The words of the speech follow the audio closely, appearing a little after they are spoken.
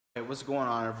Hey, what's going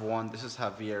on, everyone? This is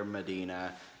Javier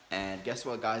Medina, and guess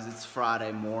what, guys? It's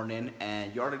Friday morning,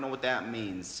 and you already know what that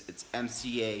means. It's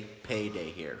MCA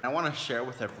payday here. I want to share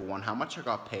with everyone how much I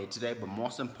got paid today, but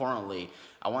most importantly,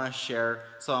 I want to share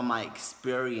some of my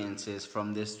experiences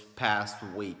from this past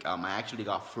week. I actually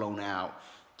got flown out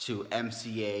to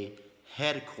MCA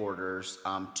headquarters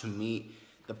to meet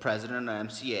the president of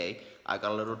MCA. I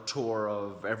got a little tour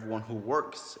of everyone who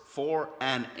works for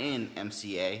and in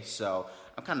MCA, so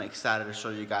I'm kind of excited to show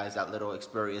you guys that little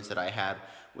experience that I had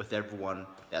with everyone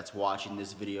that's watching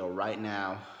this video right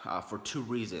now for two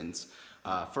reasons.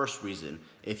 First reason,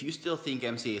 if you still think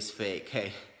MCA is fake,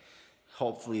 hey,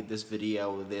 hopefully this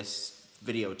video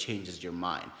changes your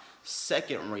mind.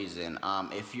 Second reason,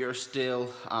 if you're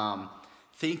still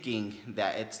thinking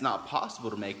that it's not possible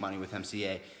to make money with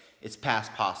MCA, it's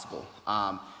past possible.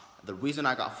 The reason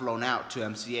I got flown out to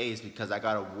MCA is because I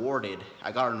got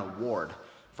an award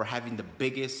for having the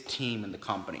biggest team in the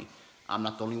company. I'm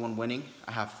not the only one winning.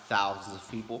 I have thousands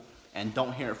of people, and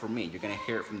don't hear it from me. You're gonna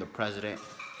hear it from the president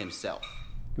himself.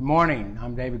 Good morning.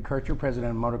 I'm David Kircher, president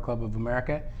of Motor Club of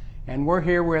America, and we're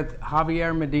here with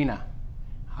Javier Medina.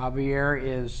 Javier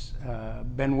is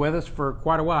been with us for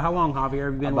quite a while. How long,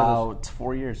 Javier, have you been with us? About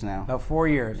 4 years now. About 4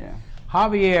 years. Yeah.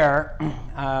 Javier,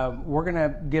 we're going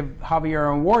to give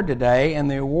Javier an award today, and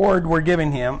the award we're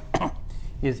giving him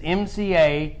is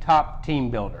MCA Top Team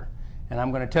Builder. And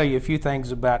I'm going to tell you a few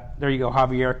things about, there you go,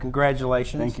 Javier,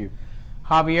 congratulations. Thank you.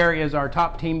 Javier is our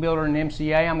top team builder in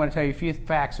MCA. I'm going to tell you a few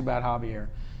facts about Javier.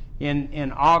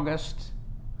 In August,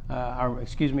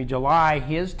 July,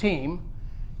 his team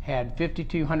had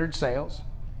 5,200 sales,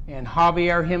 and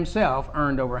Javier himself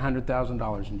earned over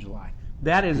 $100,000 in July.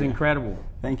 That is incredible.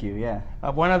 Thank you, yeah.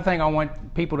 One other thing I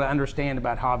want people to understand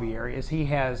about Javier is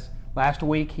last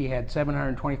week he had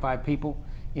 725 people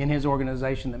in his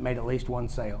organization that made at least one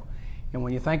sale. And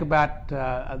when you think about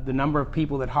the number of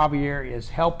people that Javier is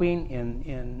helping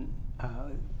in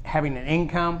having an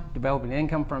income, developing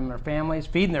income from their families,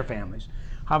 feeding their families,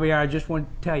 Javier, I just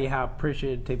want to tell you how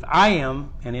appreciative I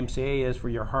am and MCA is for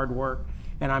your hard work.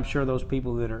 And I'm sure those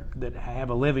people that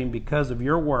have a living because of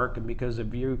your work and because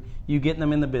of you getting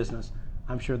them in the business,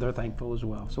 I'm sure they're thankful as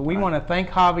well. So we want to thank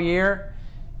Javier.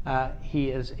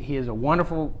 He is a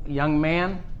wonderful young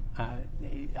man.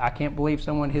 I can't believe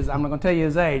someone I'm not going to tell you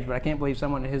his age, but I can't believe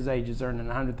someone his age is earning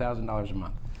 $100,000 a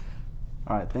month.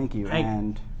 All right, thank you. Hey,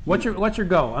 and what's your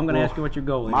goal? I'm going to ask you what your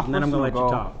goal is, and then I'm going to let you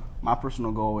talk. My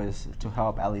personal goal is to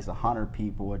help at least 100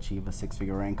 people achieve a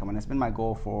six-figure income, and it's been my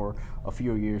goal for a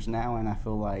few years now, and I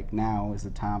feel like now is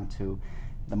the time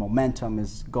the momentum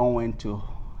is going to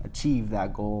achieve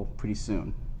that goal pretty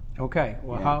soon. Okay,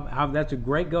 well, yeah. That's a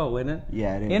great goal, isn't it?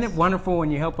 Yeah, it is. Isn't it wonderful when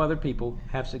you help other people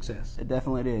have success? It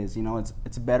definitely is. You know,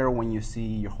 it's better when you see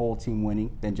your whole team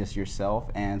winning than just yourself,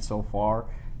 and so far,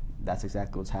 that's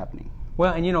exactly what's happening.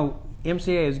 Well, and you know,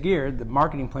 MCA is geared, the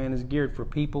marketing plan is geared for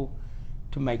people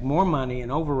to make more money in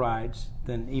overrides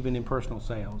than even in personal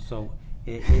sales. So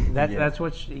that's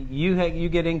what you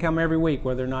get income every week,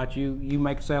 whether or not you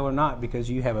make a sale or not, because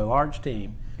you have a large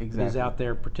team that is out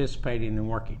there participating and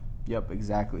working. Yep,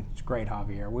 exactly. It's great,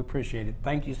 Javier. We appreciate it.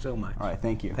 Thank you so much. All right,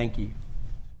 thank you. Thank you.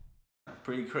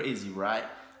 Pretty crazy, right?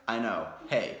 I know.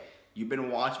 Hey, you've been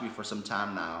watching me for some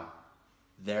time now.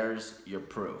 There's your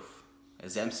proof.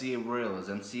 Is MCA real? Is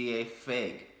MCA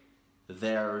fake?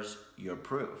 There's your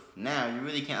proof. Now, you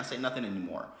really can't say nothing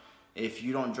anymore. If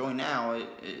you don't join now,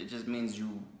 it just means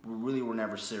you really were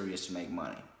never serious to make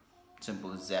money.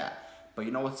 Simple as that. But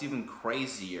you know what's even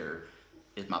crazier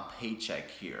is my paycheck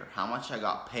here. How much I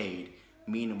got paid,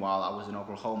 meanwhile I was in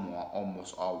Oklahoma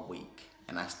almost all week,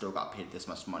 and I still got paid this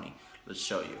much money. Let's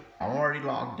show you. I'm already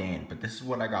logged in, but this is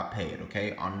what I got paid,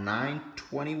 okay? On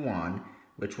 9/21,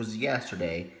 which was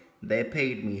yesterday, they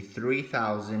paid me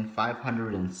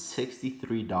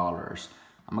 $3,563.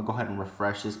 I'm gonna go ahead and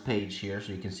refresh this page here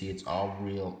so you can see it's all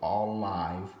real, all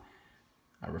live.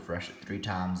 I refreshed it 3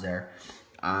 times there.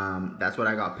 That's what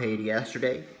I got paid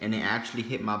yesterday, and it actually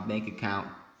hit my bank account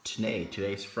today.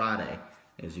 Today's Friday.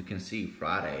 As you can see,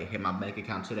 Friday hit my bank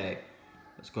account today.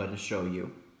 Let's go ahead and show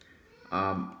you.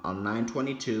 On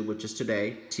 9/22, which is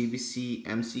today, TVC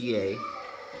MCA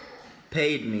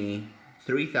paid me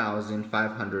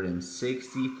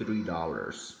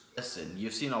 $3,563. Listen,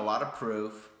 you've seen a lot of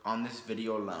proof on this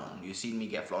video alone. You've seen me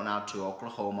get flown out to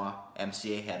Oklahoma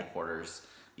MCA headquarters.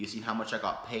 You've seen how much I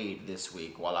got paid this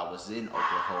week while I was in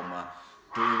Oklahoma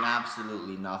doing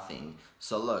absolutely nothing.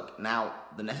 So look, now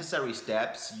the necessary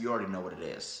steps, you already know what it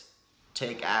is.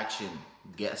 Take action,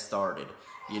 get started.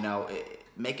 You know,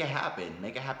 make it happen.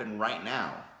 Make it happen right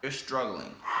now. You're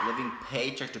struggling, living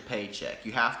paycheck to paycheck.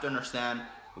 You have to understand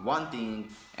one thing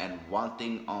and one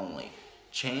thing only.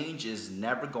 Change is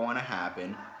never going to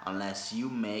happen unless you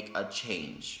make a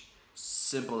change.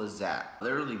 Simple as that. I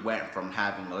literally went from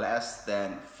having less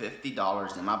than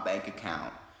 $50 in my bank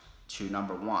account to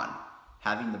number one,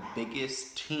 having the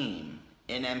biggest team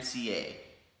in MCA.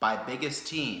 By biggest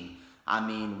team, I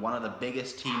mean one of the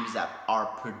biggest teams that are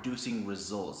producing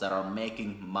results, that are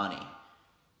making money.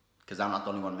 Because I'm not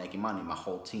the only one making money, my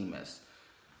whole team is.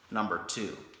 Number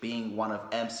two, being one of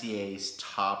MCA's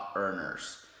top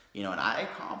earners. You know, and I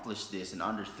accomplished this in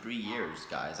under 3 years,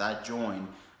 guys. I joined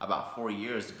about 4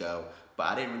 years ago, but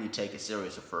I didn't really take it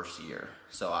serious the first year.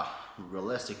 So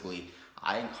realistically,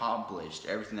 I accomplished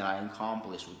everything that I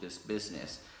accomplished with this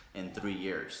business in 3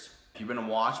 years. If you've been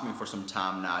watching me for some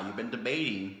time now, you've been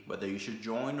debating whether you should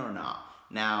join or not.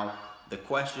 Now, the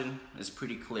question is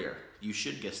pretty clear. You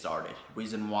should get started.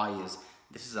 Reason why is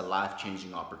this is a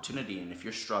life-changing opportunity, and if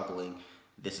you're struggling,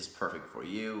 this is perfect for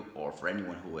you or for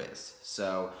anyone who is.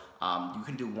 So you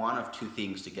can do one of two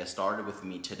things to get started with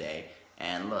me today.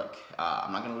 And look,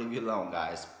 I'm not gonna leave you alone,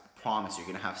 guys. Promise you're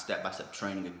gonna have step-by-step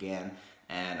training again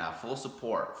and full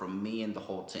support from me and the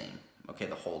whole team. Okay,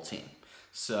 the whole team.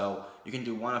 So you can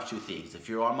do one of two things. If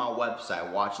you're on my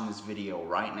website watching this video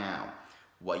right now,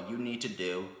 what you need to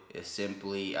do is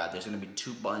simply, there's gonna be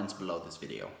 2 buttons below this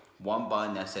video. One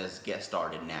button that says get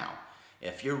started now.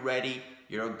 If you're ready,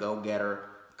 you're a go-getter,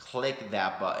 click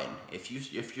that button. If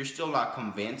you're still not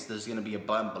convinced, there's gonna be a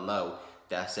button below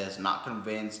that says not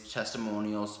convinced,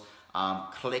 testimonials.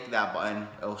 Click that button.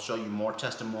 It'll show you more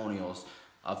testimonials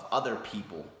of other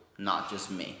people, not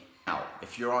just me. Now,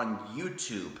 if you're on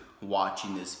YouTube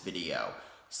watching this video,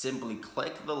 simply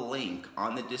click the link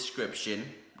on the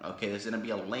description. Okay, there's gonna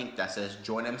be a link that says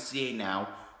join MCA now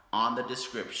on the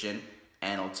description,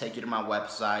 and it'll take you to my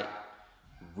website.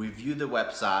 Review the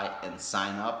website and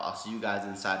sign up. I'll see you guys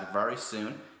inside very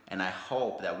soon, and I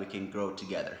hope that we can grow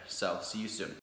together. So see you soon.